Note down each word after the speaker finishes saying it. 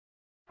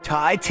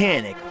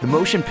Titanic, the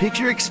motion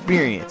picture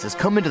experience, is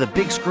coming to the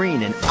big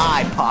screen in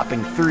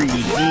eye-popping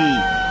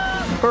 3D.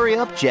 Hurry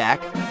up,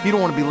 Jack. You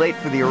don't want to be late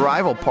for the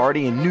arrival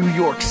party in New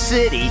York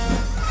City.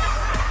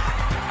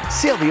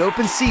 Sail the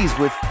open seas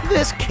with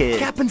this kid,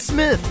 Captain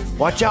Smith.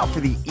 Watch out for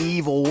the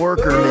evil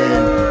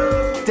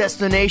workermen.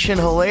 Destination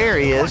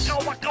hilarious.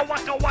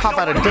 How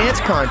about a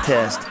dance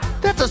contest?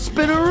 That's a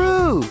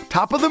spinaroo.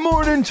 Top of the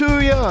morning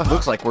to ya.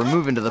 Looks like we're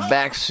moving to the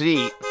back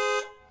seat.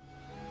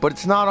 But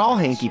it's not all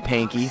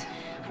hanky-panky.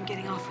 I'm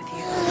getting off with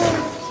you.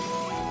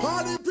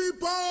 Party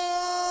people!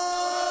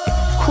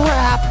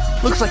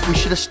 Crap! Looks like we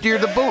should have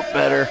steered the boat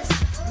better.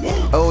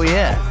 Oh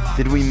yeah,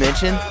 did we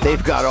mention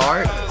they've got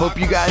art? Hope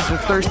you guys are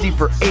thirsty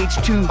for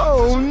H2.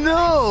 Oh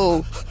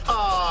no!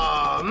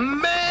 Aw,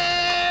 man!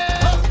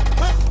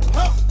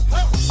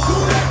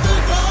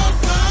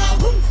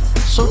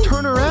 So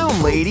turn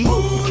around, lady.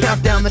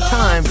 Count down the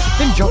time,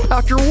 then jump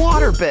out your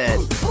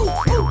waterbed.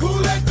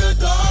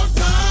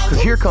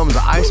 Cause here comes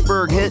an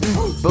iceberg hitting,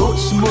 boat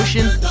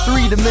smushing,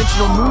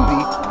 three-dimensional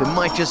movie that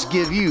might just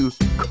give you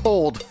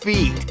cold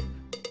feet.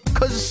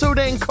 Cause it's so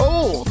dang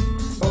cold.